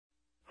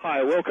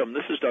Hi, welcome.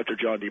 This is Dr.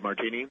 John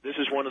DeMartini. This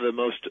is one of the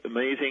most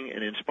amazing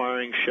and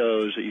inspiring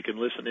shows that you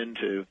can listen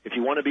into. If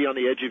you want to be on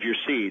the edge of your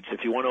seats, if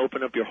you want to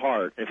open up your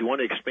heart, if you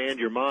want to expand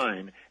your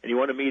mind, and you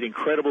want to meet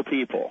incredible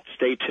people,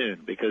 stay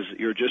tuned because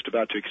you're just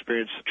about to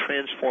experience a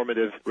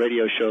transformative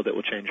radio show that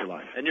will change your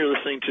life. And you're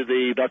listening to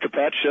the Dr.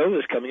 Pat Show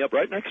that's coming up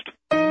right next.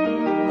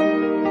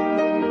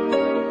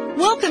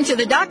 Welcome to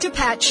the Dr.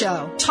 Pat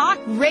Show. Talk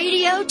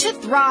radio to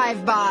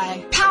thrive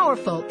by.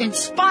 Powerful,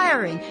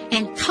 inspiring,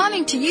 and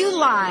coming to you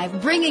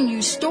live, bringing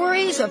you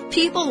stories of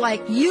people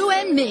like you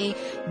and me,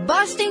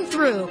 busting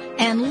through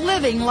and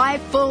living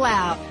life full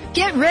out.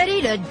 Get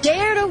ready to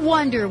dare to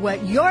wonder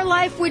what your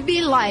life would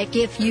be like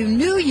if you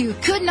knew you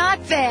could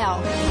not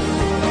fail.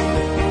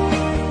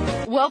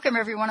 Welcome,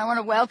 everyone. I want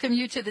to welcome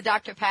you to the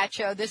Dr. Pat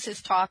Show. This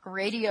is Talk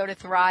Radio to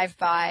Thrive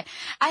By.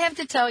 I have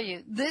to tell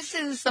you, this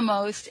is the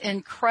most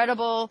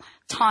incredible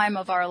time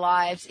of our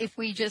lives if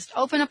we just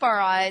open up our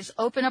eyes,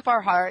 open up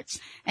our hearts,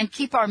 and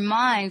keep our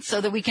minds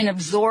so that we can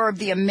absorb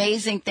the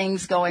amazing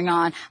things going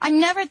on. I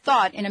never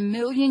thought in a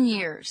million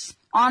years,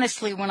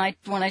 honestly, when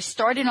I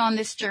started on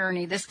this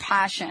journey, this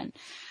passion,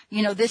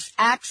 this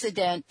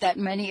accident that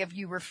many of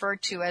you refer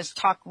to as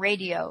talk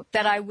radio,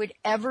 that I would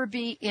ever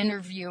be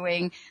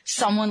interviewing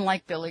someone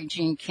like Billie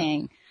Jean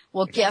King.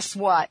 Well, guess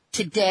what?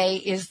 Today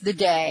is the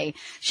day.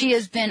 She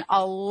has been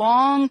a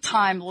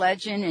long-time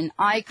legend and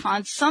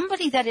icon,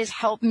 somebody that has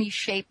helped me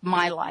shape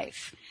my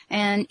life,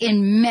 and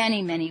in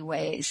many, many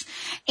ways.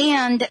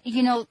 And,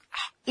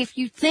 if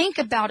you think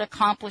about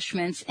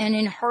accomplishments and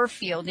in her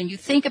field and you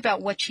think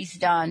about what she's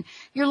done,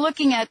 you're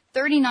looking at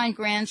 39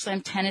 Grand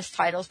Slam tennis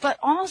titles, but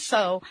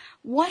also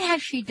what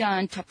has she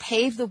done to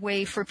pave the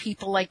way for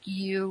people like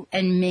you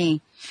and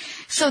me?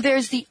 So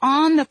there's the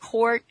on the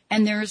court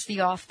and there's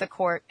the off the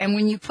court. And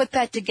when you put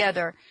that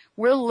together,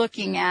 we're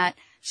looking at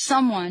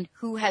someone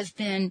who has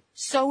been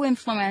so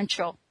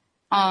influential,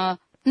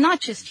 not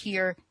just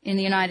here in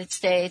the United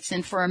States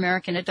and for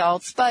American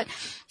adults, but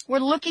we're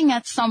looking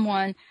at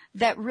someone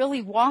that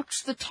really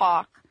walks the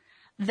talk,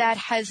 that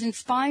has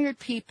inspired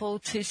people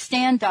to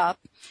stand up,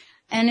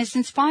 and has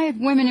inspired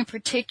women in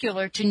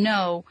particular to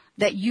know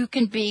that you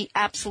can be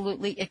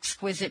absolutely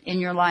exquisite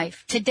in your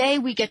life. Today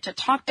we get to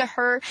talk to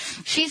her.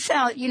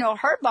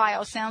 Her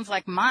bio sounds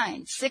like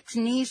mine, 6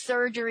 knee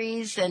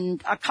surgeries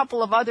and a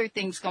couple of other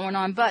things going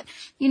on. But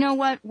you know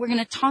what? We're going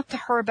to talk to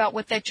her about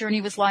what that journey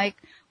was like,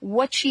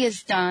 what she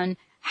has done,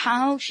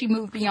 how she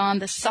moved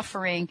beyond the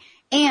suffering,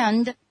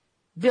 and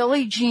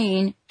Billie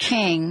Jean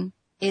King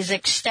is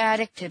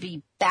ecstatic to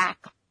be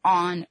back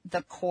on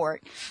the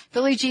court.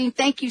 Billie Jean,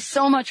 thank you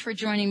so much for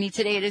joining me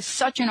today. It is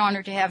such an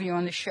honor to have you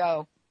on the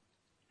show.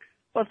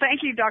 Well,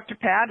 thank you, Dr.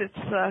 Pat.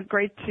 It's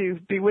great to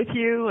be with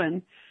you,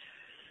 and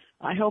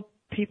I hope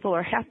people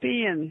are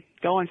happy and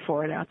going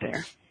for it out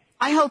there.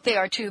 I hope they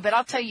are too, but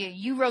I'll tell you,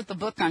 you wrote the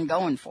book on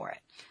going for it.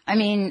 I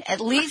mean, at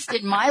least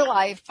in my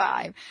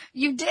lifetime,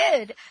 you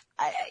did.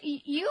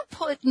 You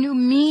put new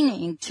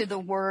meaning to the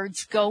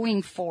words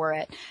going for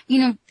it.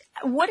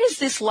 What is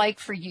this like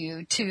for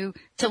you to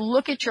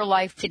look at your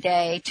life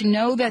today, to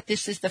know that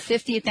this is the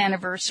 50th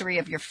anniversary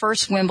of your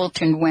first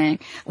Wimbledon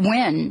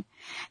win,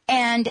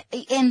 and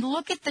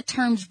look at the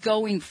terms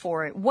going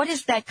for it? What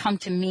does that come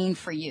to mean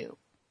for you?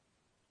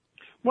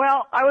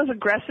 Well, I was an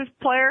aggressive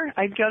player.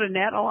 I'd go to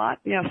net a lot,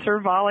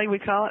 serve volley, we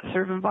call it,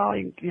 serve and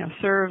volley,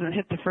 serve and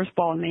hit the first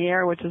ball in the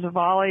air, which is a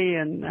volley,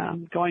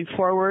 and going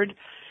forward.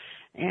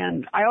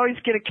 And I always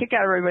get a kick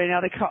out of everybody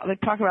now. They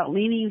talk about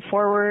leaning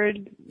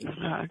forward,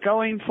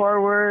 going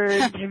forward.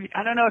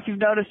 I don't know if you've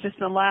noticed just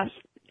in the last,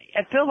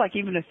 it feels like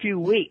even a few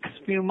weeks,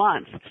 few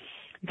months.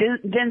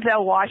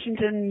 Denzel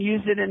Washington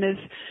used it in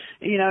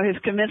his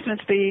commencement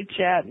speech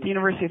at the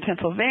University of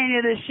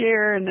Pennsylvania this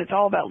year, and it's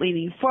all about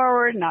leaning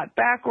forward, not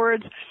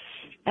backwards.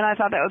 And I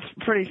thought that was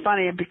pretty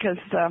funny because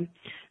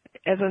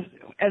as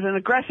an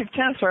aggressive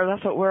tennis player,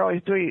 that's what we're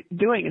always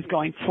doing is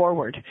going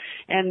forward.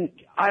 And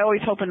I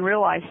always hope in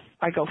real life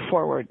I go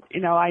forward.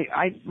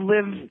 I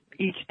live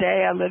each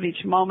day, I live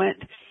each moment.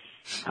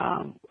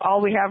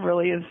 All we have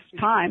really is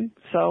time,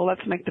 so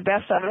let's make the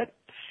best of it.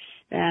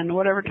 And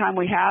whatever time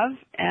we have,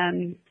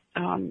 and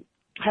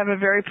have a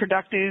very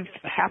productive,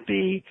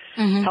 happy,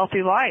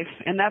 healthy life.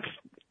 And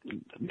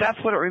that's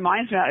what it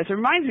reminds me of. It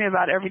reminds me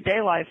about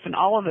everyday life and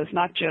all of us,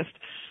 not just,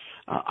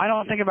 I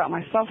don't think about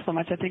myself so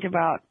much, I think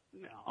about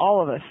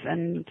all of us.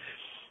 And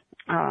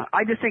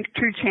I just think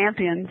true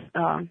champions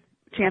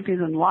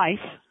in life,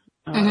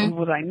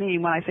 what I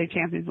mean when I say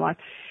champions in life,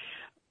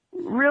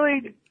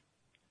 really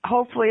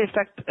hopefully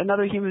affect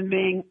another human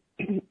being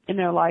in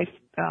their life,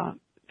 to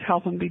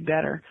help them be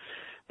better.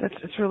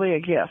 It's really a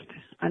gift.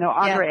 I know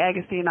Andre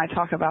Agassi and I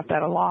talk about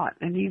that a lot,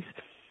 and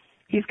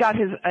he's got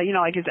his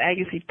like his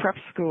Agassi Prep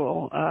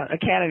School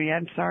Academy,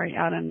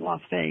 out in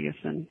Las Vegas,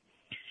 and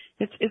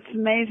it's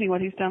amazing what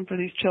he's done for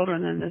these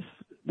children in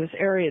this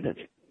area that's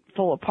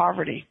full of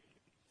poverty.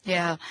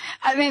 Yeah.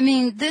 I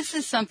mean, this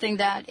is something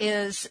that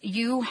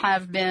you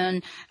have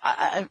been,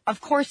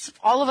 of course,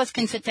 all of us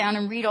can sit down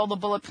and read all the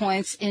bullet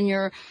points in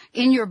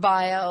your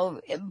bio,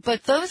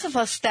 but those of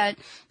us that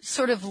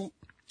sort of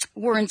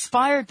were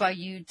inspired by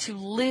you to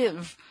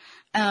live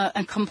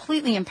a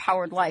completely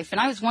empowered life.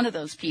 And I was one of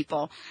those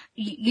people.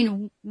 You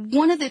know,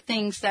 one of the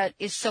things that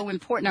is so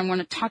important I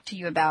want to talk to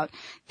you about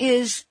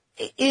is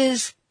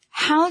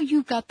how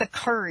you got the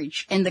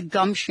courage and the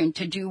gumption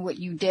to do what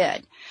you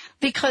did.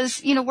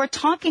 Because, you know, we're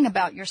talking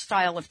about your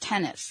style of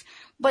tennis,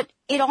 but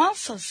it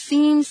also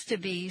seems to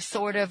be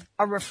sort of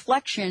a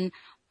reflection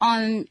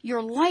on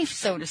your life,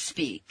 so to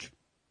speak.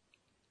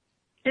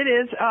 It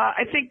is.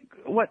 I think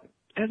what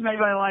has made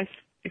my life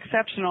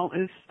exceptional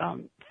is,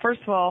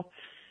 first of all,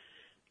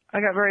 I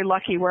got very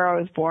lucky where I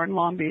was born,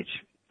 Long Beach.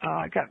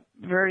 I got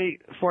very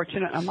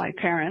fortunate on my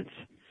parents.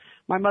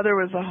 My mother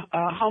was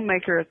a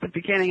homemaker at the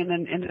beginning and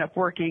then ended up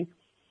working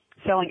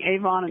selling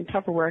Avon and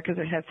Tupperware because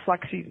it had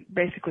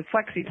basically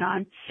flexi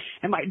time.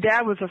 And my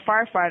dad was a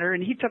firefighter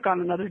and he took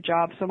on another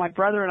job so my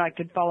brother and I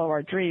could follow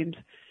our dreams.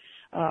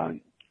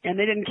 And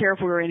they didn't care if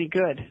we were any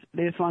good.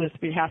 They just wanted us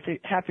to be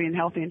happy and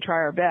healthy and try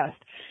our best.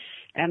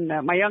 And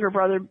my younger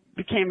brother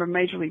became a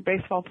Major League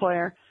Baseball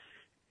player.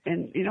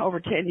 And, you know, over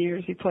 10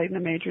 years he played in the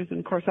majors. And,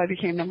 of course, I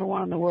became number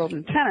one in the world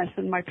in tennis.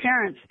 And my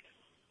parents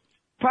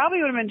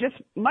probably would have been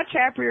just much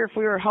happier if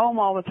we were home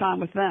all the time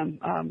with them.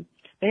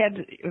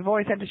 We've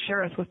always had to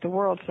share us with the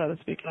world, so to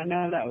speak. And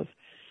I know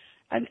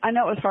I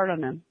know it was hard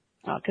on them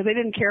because they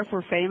didn't care if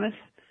we're famous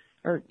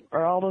or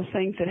all those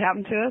things that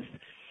happened to us.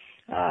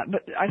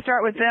 But I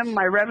start with them.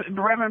 My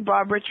Reverend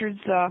Bob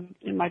Richards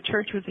in my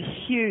church was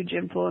a huge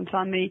influence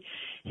on me.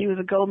 He was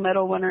a gold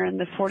medal winner in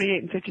the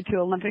 48 and 52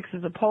 Olympics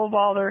as a pole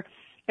vaulter.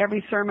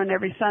 Every sermon,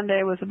 every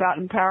Sunday was about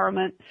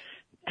empowerment,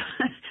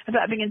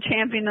 about being a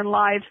champion in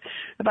life,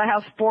 about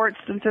how sports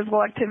and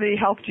physical activity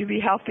helped you be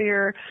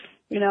healthier,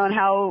 you know, and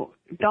how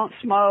don't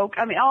smoke.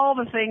 I mean, all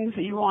the things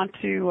that you want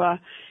to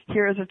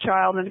hear as a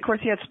child. And, of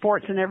course, he had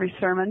sports in every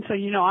sermon, so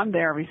you know I'm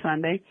there every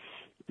Sunday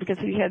because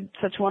he had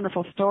such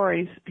wonderful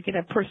stories. He could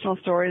have personal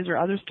stories or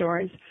other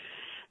stories.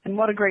 And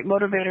what a great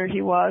motivator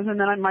he was. And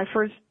then my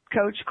first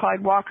coach,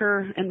 Clyde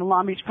Walker, in the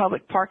Long Beach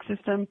Public Park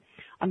System.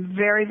 I'm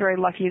very, very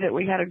lucky that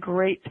we had a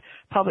great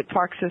public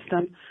park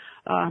system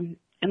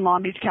in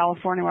Long Beach,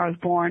 California, where I was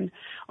born.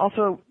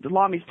 Also, the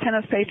Long Beach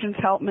tennis patrons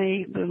helped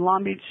me. The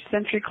Long Beach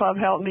Century Club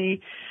helped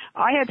me.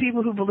 I had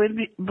people who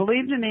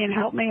believed in me and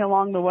helped me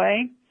along the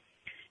way.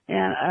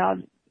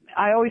 And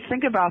I always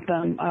think about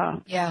them.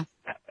 Yeah.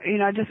 You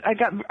know,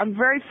 I'm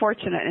very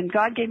fortunate, and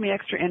God gave me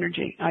extra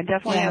energy. I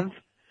definitely have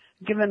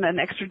given an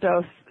extra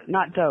dose,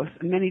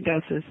 many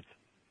doses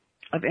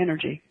of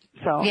energy.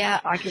 So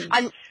yeah,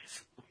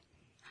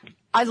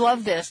 I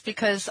love this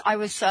because I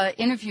was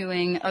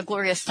interviewing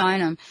Gloria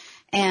Steinem,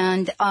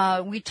 and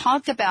we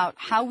talked about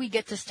how we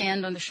get to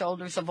stand on the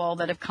shoulders of all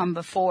that have come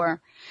before.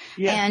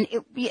 Yeah. And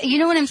you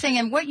know what I'm saying?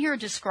 And what you're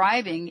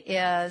describing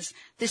is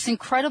this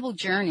incredible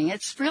journey.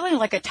 It's really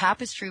like a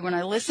tapestry when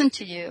I listen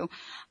to you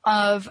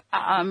of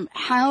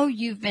how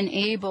you've been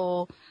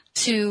able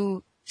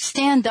to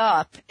stand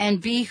up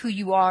and be who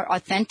you are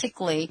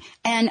authentically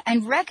and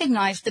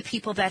recognize the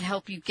people that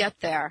help you get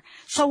there.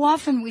 So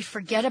often we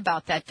forget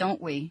about that, don't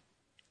we?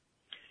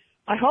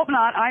 I hope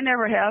not. I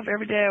never have.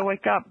 Every day I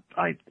wake up,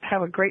 I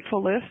have a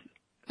grateful list.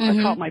 Mm-hmm.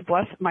 I call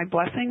it my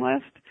blessing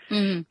list.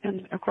 Mm-hmm.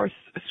 And, of course,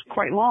 it's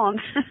quite long.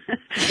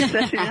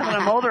 Especially now that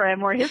I'm older, I have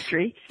more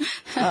history.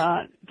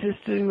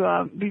 Just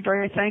to be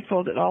very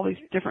thankful that all these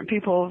different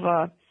people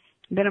have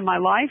been in my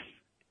life,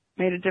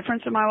 made a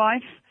difference in my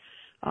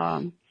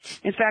life.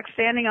 In fact,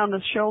 standing on the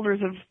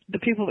shoulders of the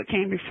people that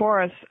came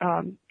before us,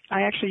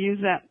 I actually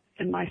used that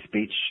in my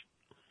speech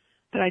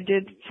that I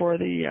did for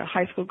the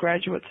high school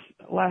graduates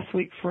last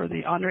week for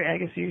the Andre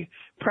Agassi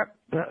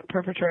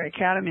Preparatory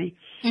Academy.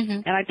 Mm-hmm.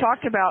 And I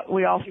talked about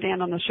we all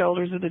stand on the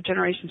shoulders of the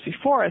generations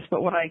before us,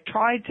 but what I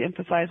tried to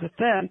emphasize with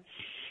them,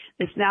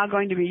 it's now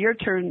going to be your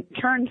turn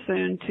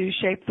soon to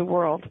shape the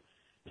world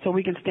so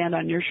we can stand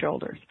on your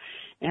shoulders.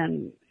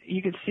 And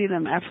you could see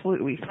them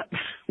absolutely.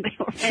 They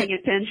were paying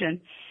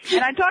attention.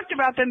 And I talked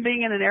about them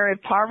being in an area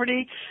of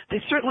poverty.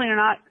 They certainly are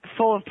not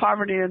full of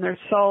poverty in their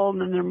soul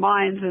and in their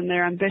minds and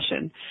their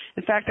ambition.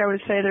 In fact, I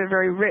would say they're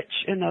very rich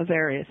in those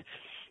areas.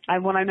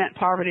 When I meant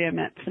poverty, I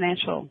meant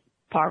financial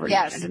poverty.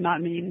 Yes. I did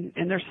not mean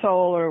in their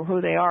soul or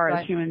who they are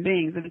as human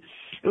beings. And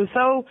it was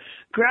so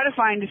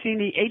gratifying to see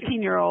the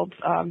 18-year-olds,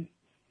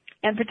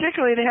 and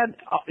particularly they had,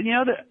 you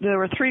know, there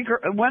were three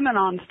women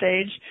on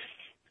stage.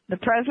 The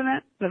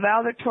president, the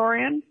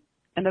valedictorian,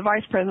 and the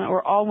vice president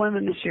were all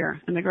women this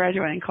year in the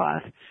graduating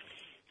class.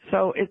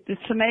 So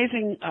it's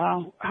amazing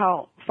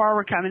how far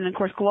we're coming. And, of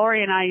course,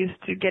 Gloria and I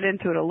used to get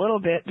into it a little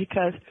bit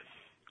because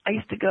I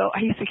used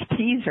to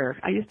tease her.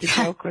 I used to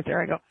joke with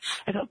her. I go,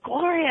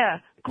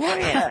 Gloria,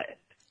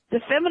 the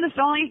feminists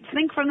only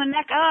think from the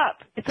neck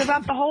up. It's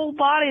about the whole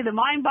body, the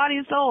mind, body,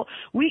 and soul.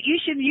 You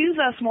should use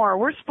us more.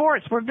 We're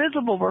sports. We're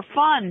visible. We're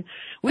fun.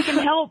 We can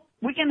help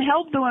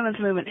the women's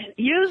movement.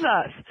 Use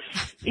us.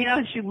 You know,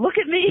 and she'd look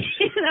at me,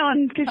 you know,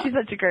 and because she's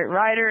such a great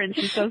writer and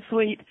she's so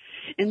sweet.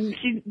 And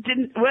she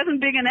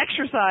wasn't big in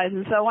exercise.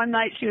 And so one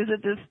night she was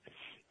at this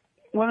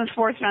Women's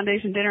Sports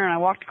Foundation dinner and I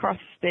walked across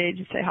the stage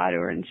to say hi to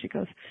her and she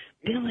goes,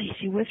 Billy,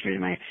 she whispered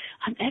in my ear,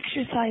 I'm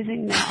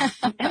exercising now.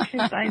 I'm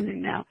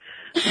exercising now.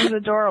 It was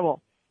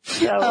adorable.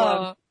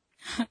 So,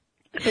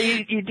 so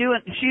you do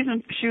it. She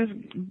was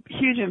a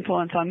huge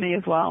influence on me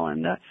as well,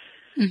 and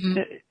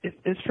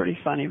it's pretty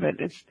funny. But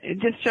it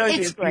just shows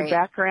you your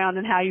background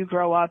and how you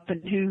grow up,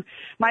 and who.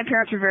 My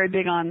parents were very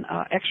big on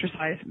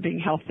exercise, being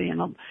healthy,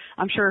 and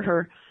I'm sure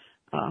her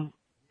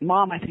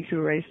mom, I think,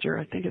 who raised her,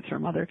 I think it's her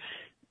mother.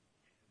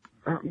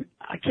 Or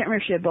I can't remember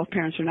if she had both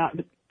parents or not,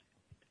 but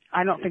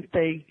I don't think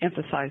they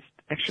emphasized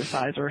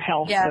exercise or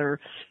health or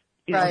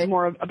you know,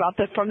 more about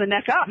that from the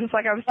neck up. Just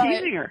like I was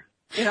teasing her.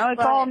 You know,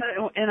 it's all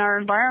in our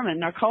environment,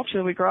 in our culture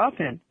that we grow up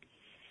in.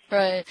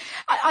 Right.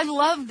 I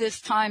love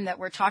this time that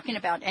we're talking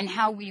about and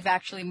how we've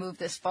actually moved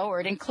this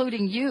forward,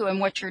 including you and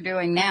what you're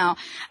doing now.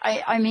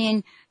 I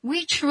mean,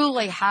 we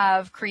truly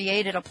have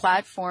created a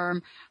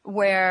platform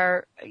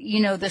where,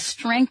 you know, the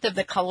strength of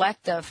the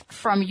collective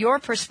from your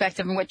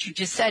perspective and what you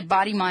just said,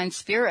 body, mind,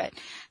 spirit,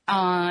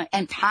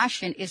 and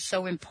passion is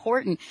so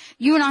important.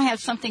 You and I have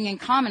something in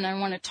common. I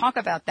want to talk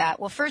about that.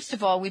 Well, first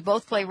of all, we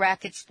both play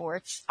racket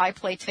sports. I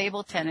play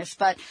table tennis,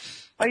 but.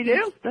 Oh, you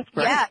do? That's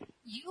great. Yeah.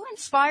 You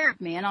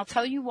inspired me, and I'll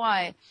tell you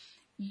why.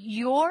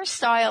 Your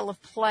style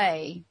of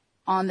play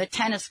on the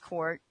tennis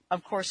court,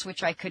 of course,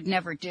 which I could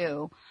never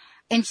do,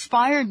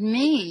 inspired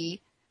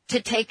me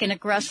to take an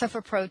aggressive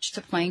approach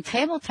to playing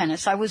table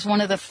tennis. I was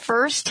one of the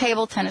first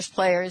table tennis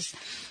players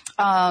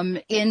on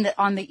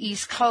the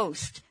East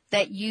Coast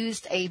that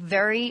used a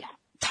very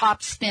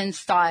top spin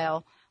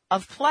style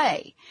of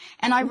play.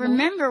 And I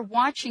remember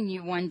watching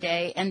you one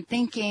day and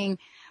thinking,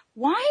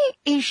 why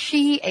is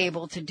she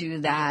able to do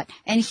that?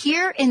 And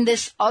here in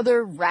this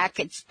other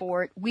racket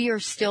sport, we are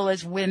still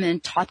as women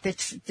taught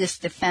this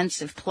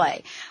defensive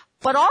play.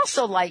 But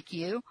also like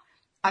you,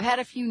 I've had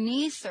a few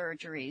knee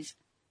surgeries.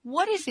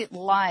 What is it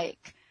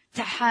like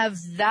to have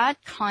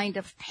that kind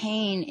of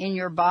pain in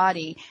your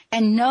body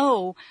and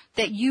know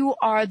that you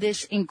are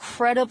this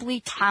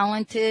incredibly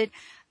talented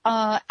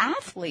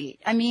athlete?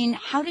 I mean,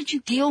 how did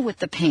you deal with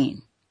the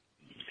pain?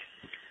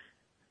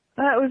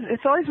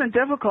 It's always been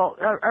difficult.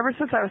 Ever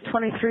since I was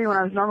 23, when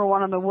I was number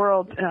one in the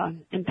world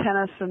in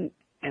tennis and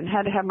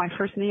had to have my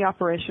first knee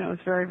operation, it was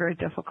very, very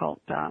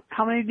difficult.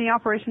 How many knee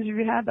operations have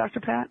you had, Dr.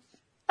 Pat?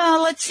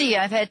 Let's see.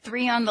 I've had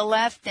 3 on the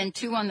left and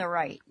 2 on the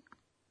right.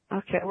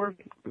 Okay, we're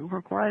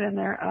right in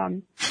there.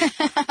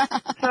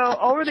 So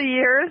over the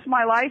years,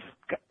 my life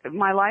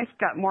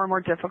got more and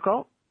more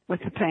difficult with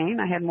the pain.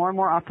 I had more and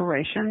more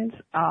operations.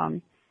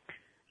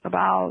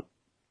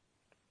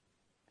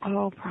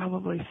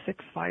 Probably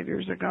 5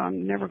 years ago.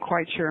 I'm never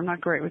quite sure. I'm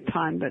not great with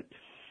time, but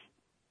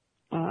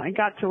I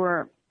got to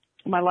where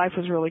my life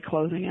was really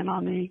closing in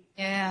on me.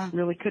 Yeah.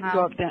 Really couldn't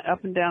go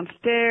up and down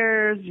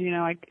stairs. You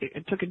know, I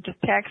took a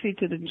taxi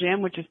to the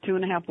gym, which is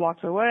 2.5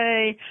 blocks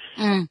away.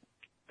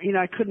 You know,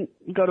 I couldn't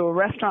go to a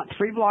restaurant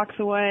 3 blocks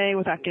away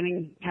without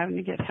having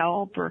to get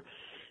help it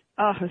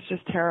was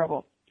just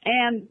terrible.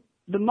 And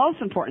the most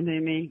important thing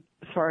to me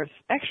as far as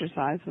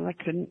exercise was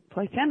I couldn't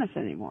play tennis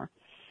anymore.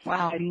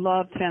 Wow. I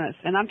love tennis.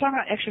 And I'm talking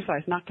about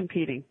exercise, not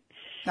competing.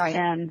 Right.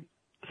 And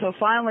so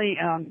finally,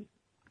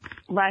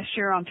 last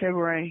year on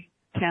February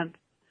 10th,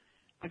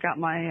 I got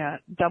my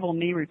double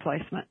knee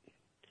replacement.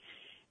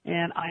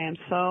 And I am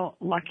so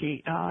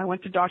lucky. I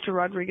went to Dr.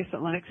 Rodriguez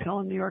at Lenox Hill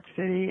in New York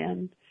City,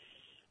 and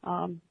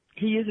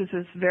he uses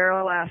this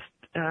Verilast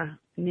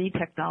knee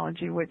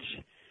technology, which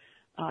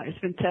has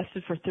been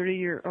tested for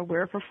 30-year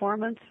wear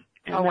performance.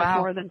 And that's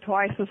more than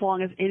twice as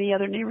long as any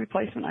other knee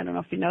replacement. I don't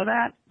know if you know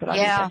that, but I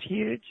think that's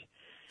huge.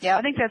 Yeah.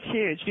 I think that's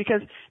huge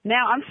because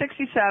now I'm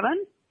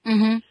 67.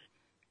 Mm-hmm.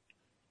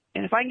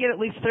 And if I can get at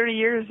least 30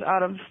 years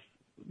out of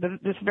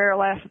this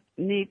Verilast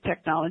knee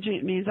technology,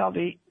 it means I'll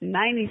be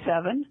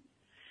 97.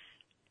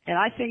 And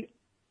I think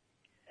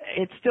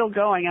it's still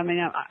going. I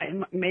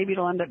mean, maybe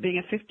it'll end up being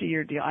a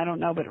 50-year deal. I don't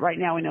know, but right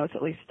now we know it's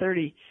at least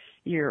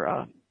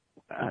 30-year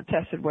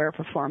tested wear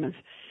performance.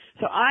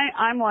 So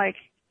I'm like,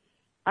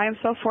 I am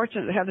so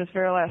fortunate to have this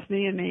Verilast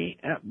knee in me,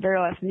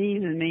 Verilast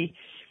knees in me,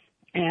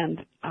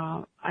 and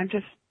I'm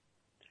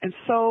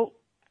so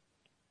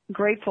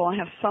grateful. I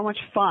have so much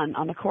fun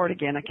on the court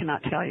again. I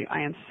cannot tell you.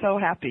 I am so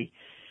happy.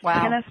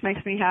 Wow. Tennis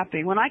makes me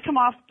happy. When I come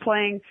off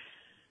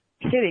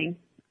hitting,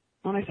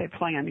 when I say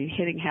playing, I mean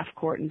hitting half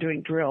court and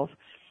doing drills.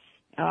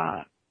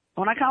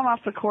 When I come off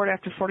the court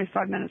after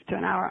 45 minutes to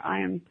an hour, I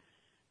am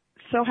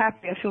so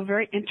happy. I feel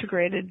very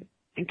integrated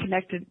and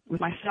connected with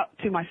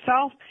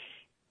myself.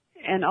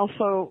 And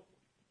also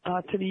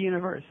to the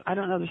universe. I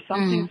don't know. There's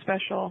something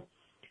special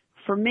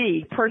for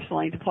me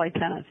personally to play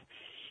tennis.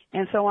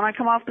 And so when I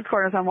come off the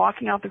court, as I'm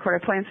walking off the court,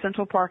 I play in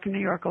Central Park in New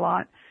York a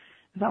lot.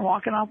 As I'm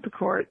walking off the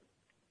court,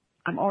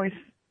 I'm always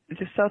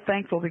just so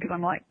thankful because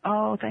I'm like,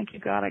 oh, thank you,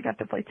 God, I got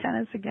to play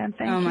tennis again.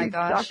 Thank you,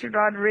 Dr.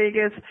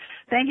 Rodriguez.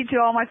 Thank you to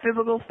all my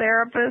physical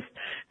therapists.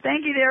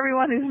 Thank you to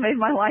everyone who's made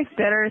my life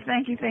better.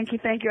 Thank you, thank you,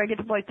 thank you. I get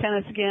to play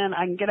tennis again.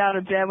 I can get out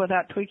of bed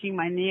without tweaking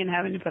my knee and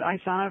having to put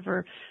ice on it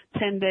for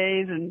 10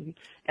 days and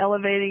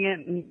elevating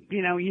it and,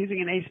 you know, using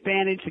an ace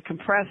bandage to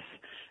compress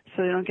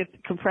so they don't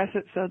compress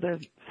it so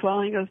the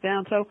swelling goes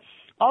down. So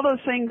all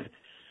those things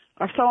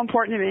are so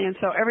important to me, and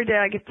so every day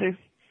I get to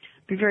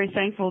be very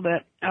thankful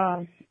that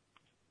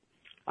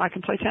I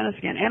can play tennis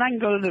again, and I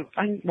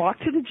can walk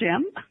to the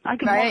gym. I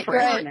can walk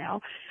forever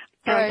now.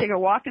 And I take a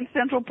walk in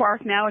Central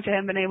Park now, which I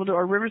haven't been able to,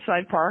 or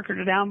Riverside Park,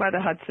 or down by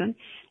the Hudson,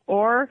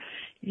 or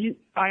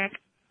I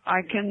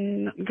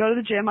can go to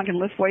the gym. I can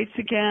lift weights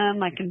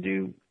again. I can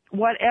do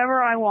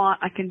whatever I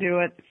want. I can do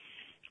it.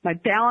 My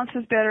balance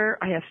is better.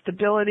 I have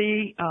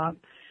stability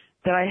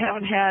that I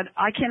haven't had.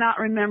 I cannot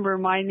remember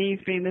my knees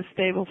being this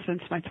stable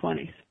since my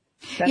 20s.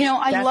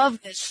 I love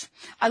this.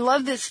 I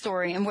love this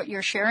story and what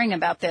you're sharing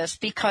about this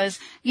because,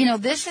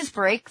 this is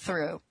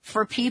breakthrough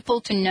for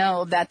people to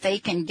know that they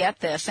can get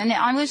this. And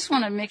I just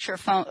want to make sure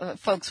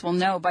folks will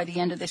know by the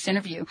end of this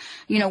interview,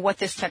 what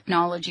this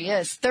technology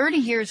is. 30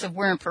 years of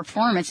wear and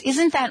performance.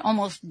 Isn't that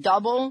almost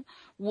double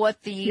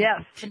what the...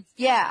 Yes.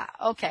 Yeah.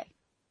 Okay.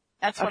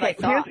 That's what I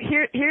thought.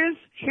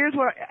 Here's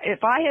what,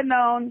 if I had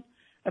known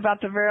about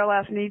the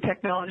Verilast knee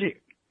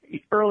technology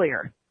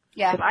earlier,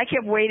 yeah. Because I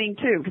kept waiting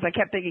too, because I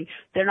kept thinking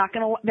they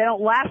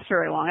don't last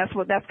very long.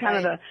 That's kind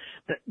of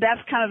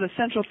the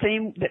central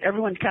theme that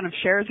everyone kind of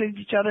shares with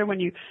each other when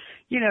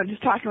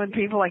just talking with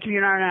people like you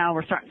and I now,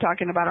 we're starting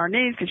talking about our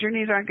knees because your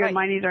knees aren't good,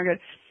 my knees aren't good.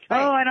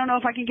 Right. Oh, I don't know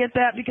if I can get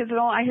that because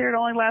I hear it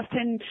only lasts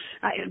 10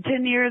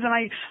 years and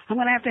I'm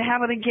going to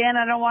have it again.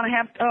 I don't want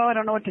to I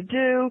don't know what to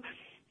do.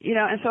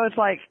 And so it's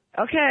like,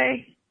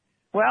 okay,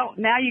 well,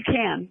 now you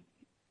can.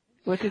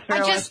 I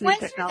just went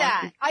through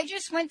that. I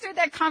just went through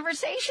that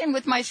conversation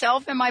with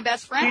myself and my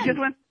best friend. You just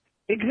went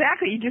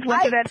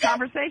through that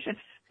conversation.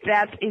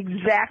 That's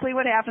exactly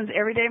what happens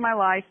every day of my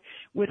life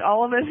with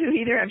all of us who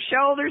either have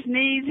shoulders,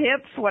 knees,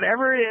 hips,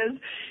 whatever it is.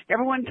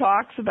 Everyone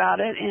talks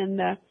about it.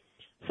 And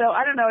so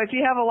I don't know, if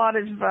you have a lot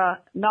of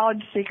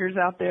knowledge seekers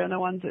out there and the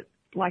ones that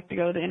like to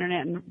go to the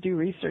internet and do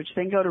research,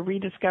 then go to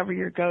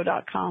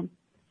rediscoveryourgo.com.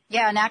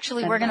 Yeah, and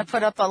actually we're going to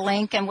put up a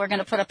link and we're going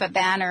to put up a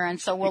banner, and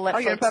so we'll let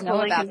folks know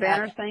about that.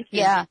 Banner? Thank you.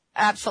 Yeah,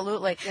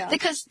 absolutely. Yeah.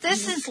 Because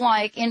this is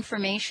like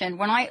information.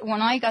 When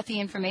I got the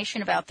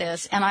information about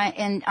this, and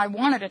I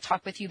wanted to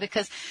talk with you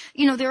because,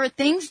 there are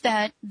things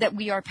that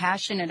we are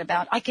passionate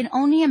about. I can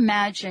only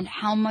imagine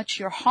how much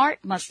your heart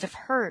must have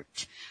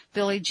hurt,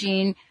 Billie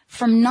Jean,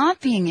 from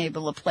not being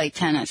able to play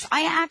tennis.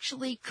 I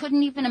actually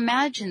couldn't even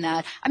imagine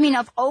that. I mean,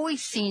 I've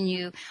always seen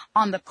you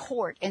on the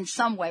court in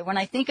some way. When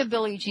I think of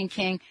Billie Jean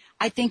King,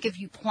 I think of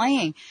you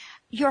playing.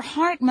 Your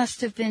heart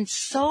must have been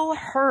so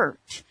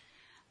hurt.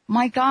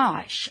 My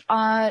gosh.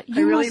 I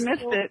really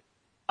missed it.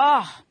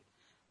 Oh.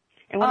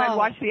 And when I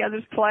watch the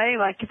others play,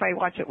 like if I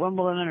watch at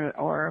Wimbledon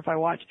or if I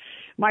watch,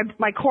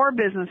 my core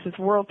business is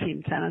world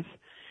team tennis.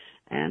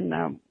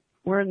 And,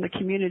 we're in the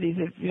communities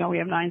of, we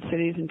have 9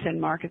 cities and 10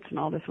 markets and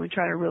all this. And we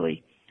try to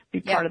really be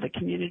part of the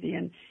community.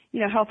 And,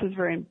 health is a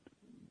very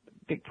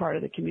big part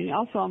of the community.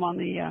 Also, I'm on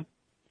the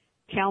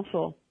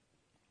council,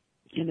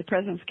 in the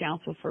President's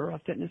Council for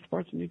Fitness,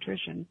 Sports, and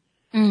Nutrition.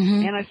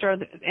 Mm-hmm. And I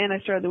started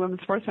the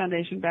Women's Sports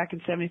Foundation back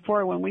in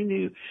 '74 when we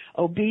knew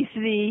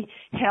obesity,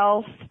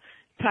 health,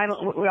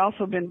 we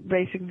also been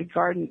basically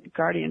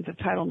guardians of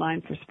Title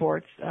IX for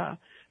sports,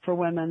 for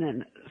women.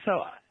 And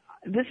so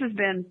this has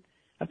been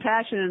a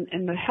passion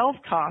in the health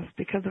costs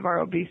because of our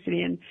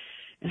obesity and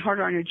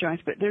harder on your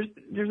joints. But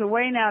there's a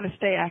way now to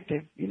stay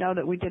active,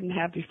 that we didn't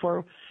have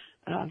before,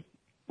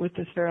 with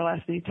this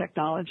Verilast knee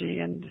technology,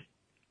 and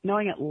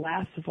knowing it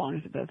lasts as long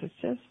as it does. It's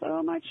just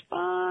so much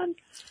fun.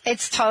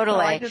 It's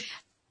totally.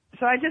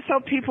 So I just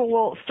hope people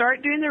will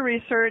start doing their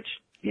research,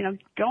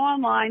 go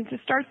online,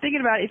 just start thinking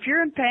about it. If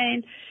you're in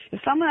pain, if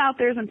someone out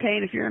there is in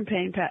pain, if you're in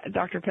pain,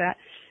 Dr. Pat,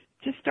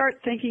 just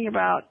start thinking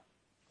about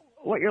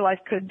what your life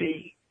could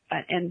be.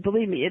 And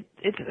believe me,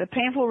 it's a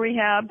painful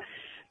rehab.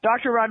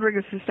 Dr.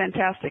 Rodriguez is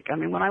fantastic. I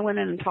mean, when I went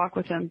in and talked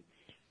with him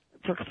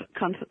for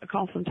a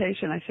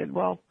consultation, I said,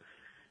 well,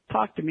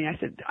 talk to me. I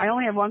said, I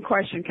only have one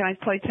question. Can I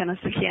play tennis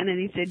again? And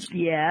he said,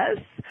 yes.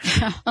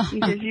 He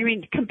says, you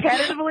mean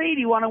competitively? Do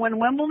you want to win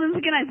Wimbledon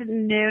again? I said,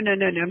 no.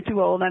 I'm too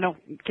old. I don't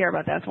care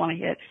about that. I just want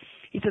to hit.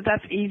 He said,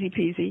 that's easy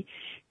peasy.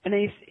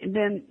 And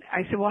then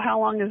I said, well, how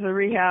long is the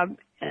rehab?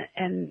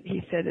 And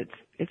he said,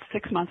 it's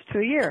 6 months to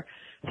a year.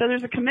 So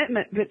there's a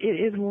commitment, but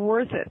it is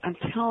worth it. I'm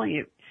telling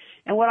you.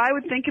 And what I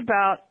would think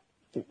about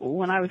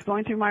when I was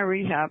going through my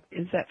rehab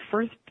is that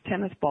first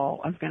tennis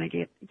ball I was going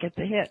to get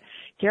to hit.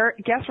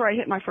 Guess where I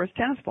hit my first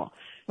tennis ball?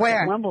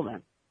 Where? At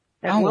Wimbledon.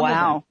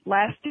 Wow.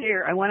 Last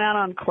year, I went out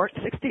on court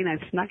 16.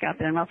 I snuck out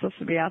there. I'm not supposed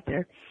to be out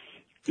there.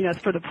 It's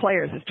for the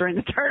players. It's during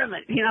the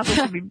tournament. You're not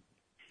supposed to be.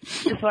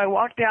 So I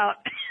walked out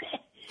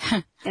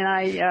and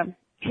I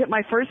hit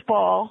my first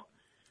ball.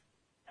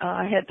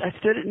 I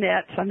stood at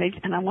net,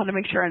 and I wanted to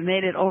make sure I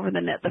made it over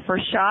the net. The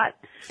first shot,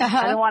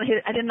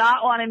 I did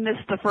not want to miss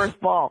the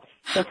first ball.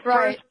 The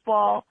first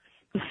ball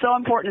is so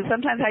important. And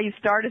sometimes how you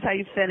start is how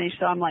you finish.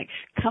 So I'm like,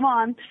 come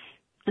on.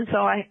 And so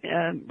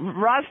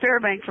Roz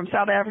Fairbank from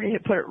South Africa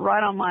had put it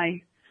right on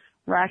my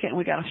racket, and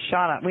we got a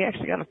shot at. We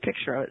actually got a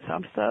picture of it, so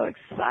I'm so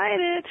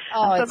excited.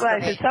 Oh, I'm so it's glad.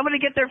 great. Did somebody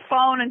get their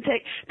phone and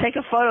take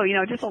a photo? You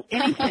know, just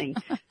anything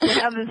to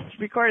have this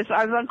recorded. So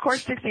I was on court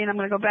 16. I'm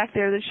going to go back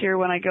there this year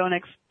when I go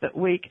next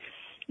week,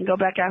 and go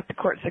back out to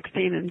court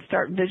 16 and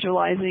start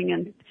visualizing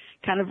and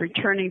kind of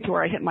returning to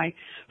where I hit my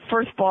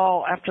first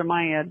ball after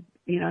my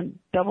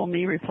double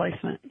knee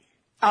replacement.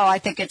 Oh, I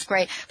think it's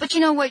great. But you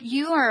know what?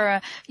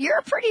 You're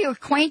pretty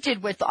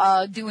acquainted with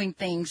doing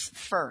things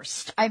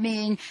first. I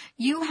mean,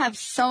 you have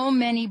so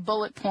many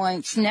bullet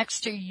points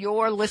next to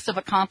your list of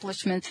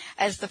accomplishments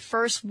as the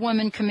first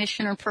woman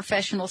commissioner in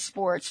professional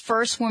sports,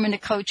 first woman to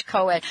coach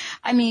co-ed.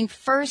 I mean,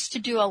 first to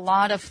do a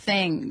lot of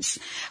things.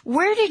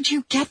 Where did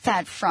you get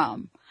that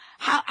from?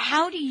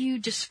 How do you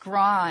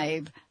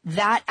describe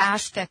that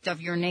aspect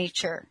of your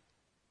nature?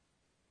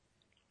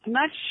 I'm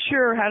not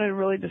sure how to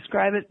really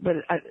describe it, but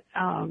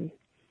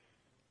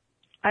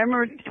I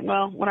remember,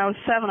 when I was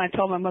 7, I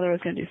told my mother I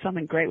was going to do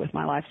something great with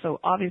my life. So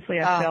obviously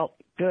I felt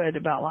good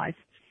about life.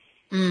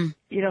 You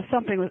know,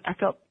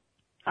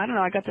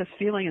 I got this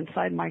feeling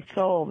inside my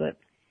soul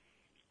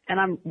and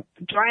I'm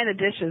drying the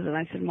dishes and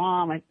I said,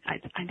 Mom, I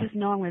just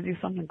know I'm going to do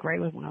something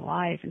great with my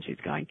life. And she's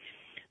going,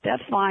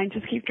 that's fine.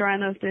 Just keep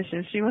drying those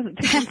dishes. She wasn't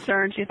too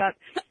concerned. She thought,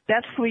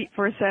 that's sweet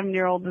for a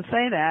 7-year-old to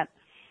say that.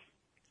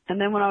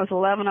 And then when I was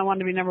 11, I wanted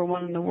to be number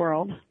 1 in the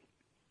world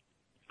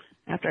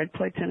after I'd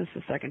played tennis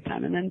the second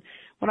time. And then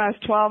when I was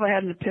 12, I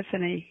had an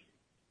epiphany.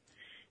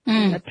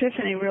 And the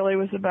epiphany really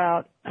was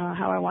about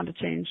how I wanted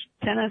to change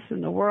tennis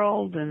and the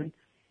world. And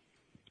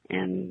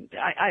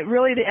I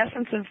really, the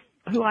essence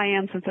of who I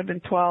am since I've been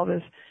 12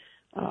 is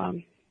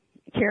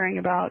caring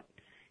about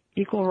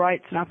equal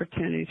rights and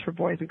opportunities for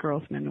boys and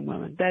girls, men and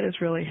women. That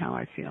is really how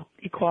I feel.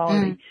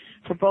 Equality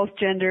for both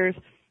genders.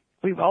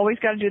 We've always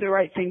got to do the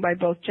right thing by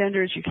both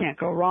genders. You can't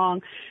go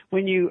wrong.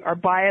 When you are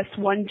biased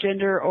one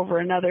gender over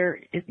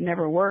another, it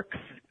never works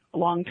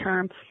long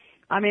term.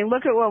 I mean,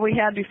 look at what we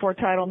had before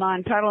Title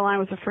IX. Title IX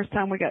was the first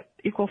time we got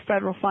equal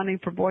federal funding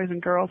for boys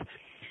and girls.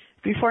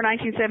 Before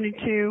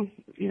 1972,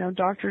 you know,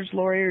 doctors,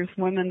 lawyers,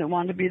 women that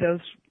wanted to be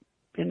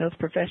in those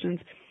professions,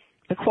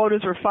 the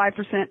quotas were 5%,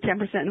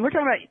 10%. And we're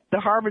talking about the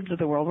Harvards of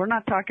the world. We're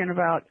not talking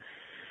about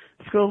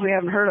schools we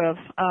haven't heard of.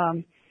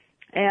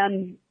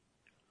 And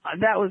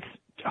that was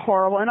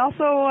horrible. And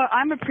also,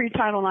 I'm a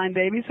pre-Title IX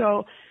baby,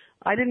 so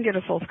I didn't get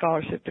a full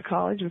scholarship to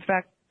college. In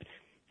fact,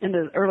 in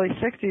the early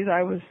 60s,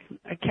 I was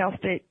at Cal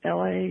State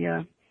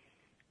LA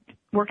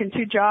working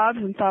 2 jobs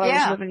and thought I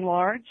was living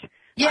large.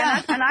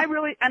 Yeah. And I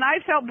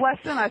felt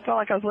blessed and I felt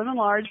like I was living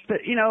large, but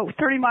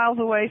 30 miles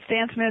away,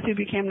 Stan Smith, who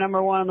became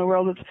number 1 in the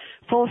world, was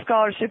full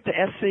scholarship to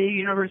SC,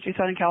 University of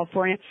Southern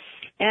California.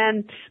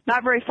 And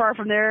not very far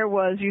from there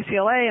was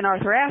UCLA, and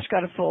Arthur Ashe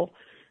got a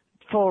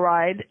full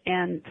ride.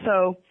 And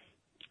so,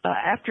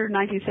 after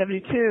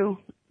 1972,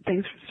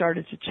 things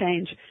started to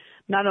change,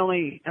 not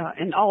only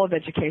in all of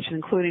education,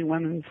 including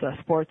women's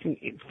sports. And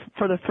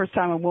for the first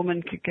time, a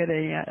woman could get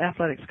a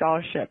athletic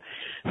scholarship.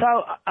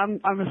 So I'm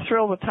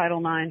thrilled with Title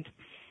IX.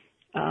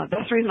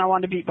 That's the reason I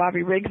wanted to beat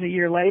Bobby Riggs a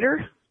year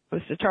later,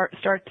 was to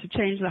start to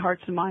change the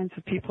hearts and minds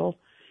of people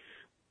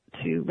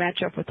to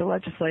match up with the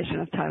legislation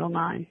of Title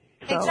IX.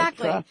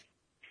 So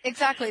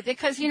Exactly,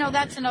 because,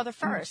 that's another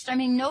first. I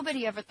mean,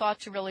 nobody ever thought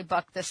to really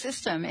buck the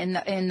system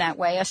in that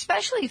way,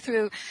 especially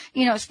through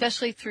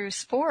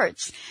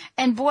sports.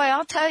 And boy,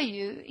 I'll tell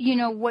you,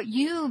 what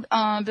you,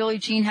 Billie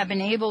Jean, have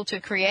been able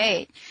to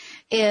create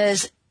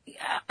is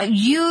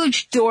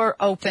huge door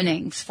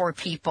openings for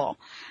people.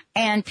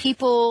 And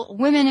people,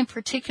 women in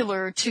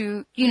particular,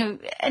 to,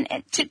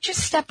 and to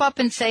just step up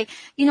and say,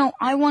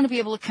 I want to be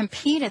able to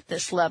compete at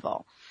this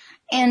level.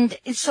 And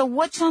so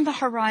what's on the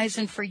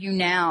horizon for you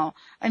now?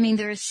 I mean,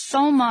 there's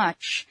so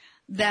much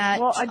that,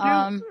 well,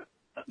 I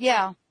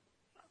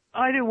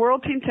do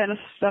world team tennis.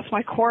 That's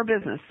my core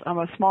business. I'm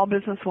a small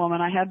businesswoman.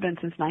 I have been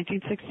since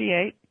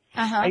 1968.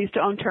 I used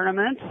to own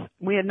tournaments.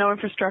 We had no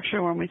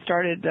infrastructure when we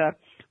started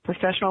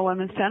professional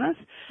women's tennis.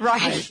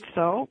 Right.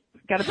 So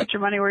got to put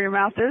your money where your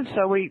mouth is.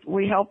 So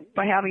we help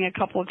by having a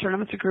couple of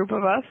tournaments, a group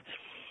of us.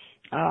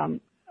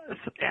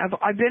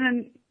 I've been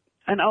in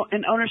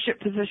an ownership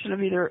position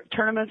of either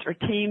tournaments or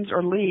teams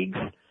or leagues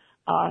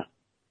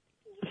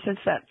since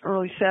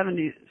early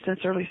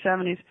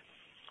 70s.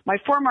 My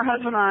former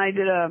husband and I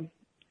did a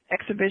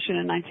exhibition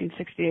in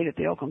 1968 at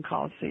the Oakland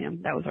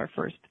Coliseum. That was our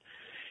first.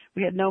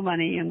 We had no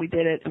money, and we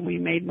did it, and we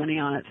made money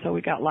on it, so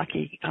we got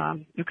lucky.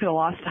 We could have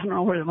lost. I don't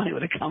know where the money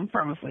would have come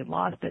from if we'd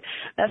lost it.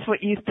 That's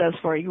what youth does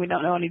for you. We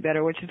don't know any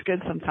better, which is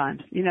good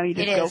sometimes. You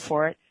just go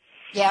for it.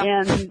 Yeah.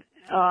 And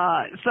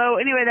so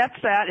anyway,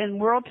 that's that. And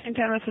world team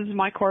tennis is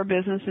my core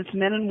business. It's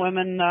men and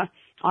women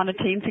on a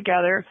team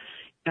together,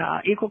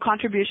 equal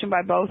contribution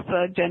by both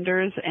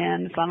genders,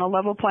 and it's on a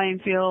level playing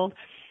field.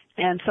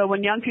 And so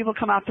when young people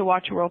come out to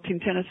watch a world team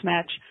tennis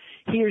match,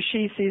 he or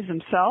she sees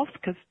himself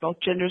because both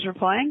genders are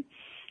playing.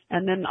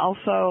 And then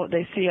also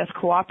they see us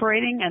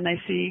cooperating, and they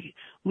see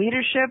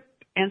leadership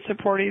and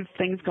supportive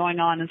things going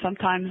on. And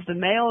sometimes the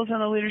male is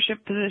in a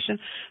leadership position.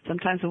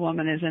 Sometimes the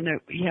woman is in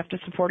there. You have to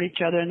support each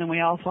other. And then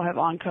we also have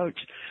on-court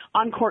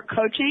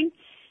coaching.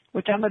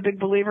 which I'm a big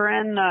believer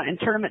in. In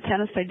tournament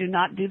tennis, they do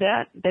not do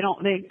that.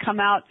 They come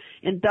out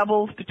in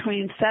doubles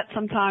between sets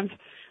sometimes.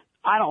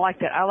 I don't like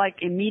that. I like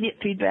immediate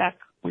feedback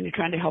when you're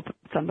trying to help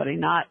somebody,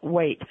 not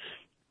wait.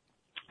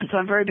 And so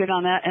I'm very big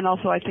on that. And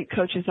also I think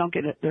coaches don't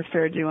get their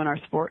fair due in our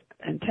sport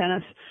and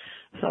tennis.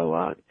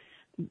 So,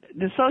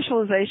 the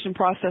socialization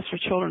process for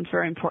children is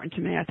very important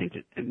to me. I think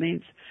that it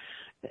makes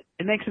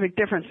a big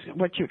difference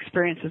what you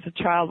experience as a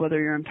child,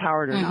 whether you're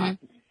empowered or not.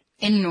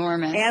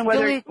 Enormous. And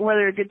whether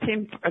you're a good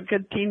team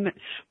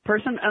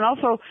person, and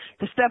also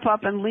to step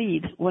up and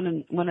lead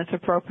when it's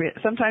appropriate.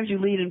 Sometimes you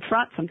lead in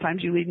front,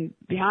 sometimes you lead in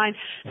behind,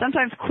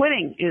 sometimes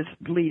quitting is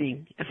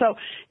leading. So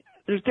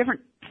there's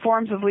different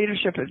forms of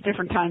leadership at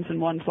different times in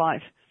one's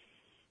life.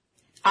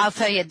 I'll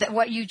tell you that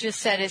what you just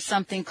said is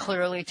something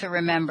clearly to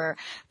remember.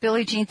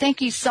 Billie Jean,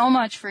 thank you so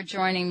much for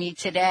joining me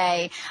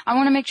today. I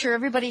want to make sure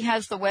everybody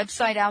has the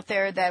website out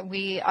there that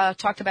we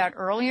talked about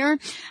earlier.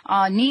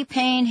 Knee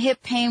pain,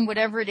 hip pain,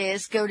 whatever it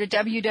is, go to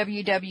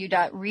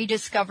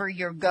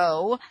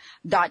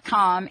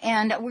www.rediscoveryourgo.com.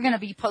 And we're going to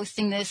be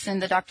posting this in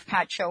the Dr.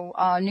 Pat Show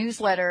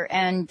newsletter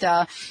and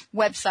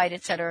website,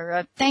 et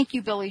cetera. Thank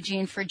you, Billie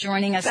Jean, for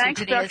joining us Thanks,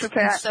 today. Dr.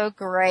 Pat. It's so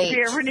great. If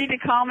you ever need to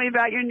call me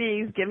about your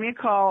knees, give me a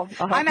call.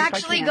 I'm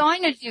actually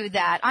going to do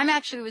that.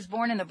 Was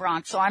born in the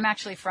Bronx, so I'm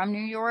actually from New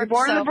York. You're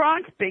born in the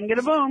Bronx? Bing, get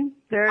a boom.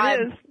 There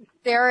it is.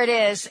 There it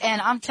is. And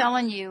I'm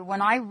telling you,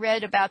 when I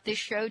read about this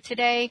show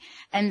today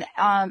and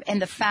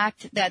the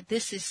fact that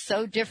this is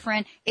so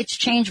different, it's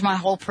changed my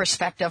whole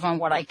perspective on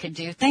what I could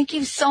do. Thank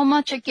you so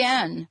much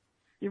again.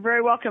 You're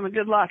very welcome and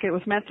good luck. It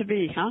was meant to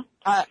be, huh?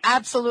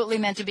 Absolutely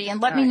meant to be.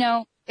 And let me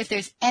know if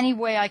there's any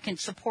way I can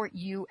support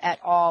you at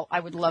all. I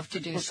would love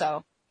to do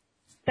so.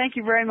 Thank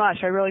you very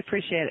much. I really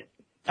appreciate it.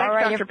 Thanks, all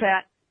right, Dr.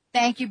 Pat.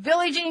 Thank you.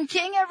 Billie Jean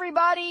King,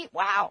 everybody.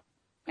 Wow.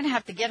 I'm going to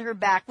have to get her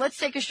back. Let's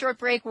take a short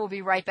break. We'll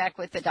be right back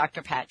with the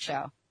Dr. Pat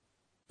Show.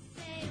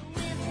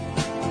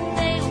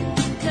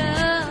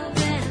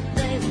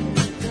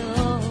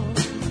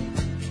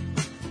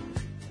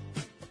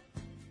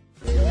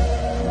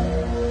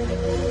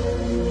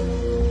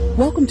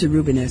 Welcome to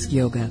Rubenesque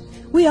Yoga.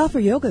 We offer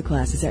yoga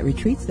classes at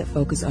retreats that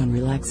focus on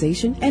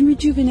relaxation and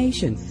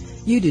rejuvenation.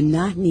 You do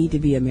not need to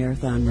be a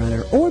marathon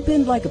runner or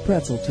bend like a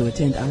pretzel to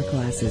attend our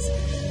classes.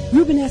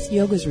 Rubenesque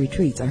Yoga's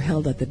retreats are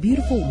held at the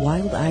beautiful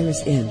Wild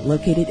Iris Inn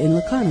located in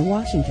Locarno,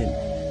 Washington,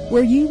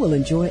 where you will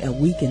enjoy a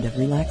weekend of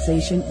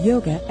relaxation,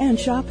 yoga, and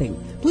shopping.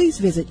 Please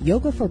visit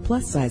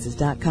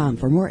yogaforplussizes.com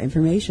for more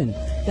information.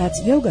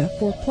 That's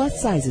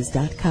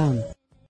yogaforplussizes.com.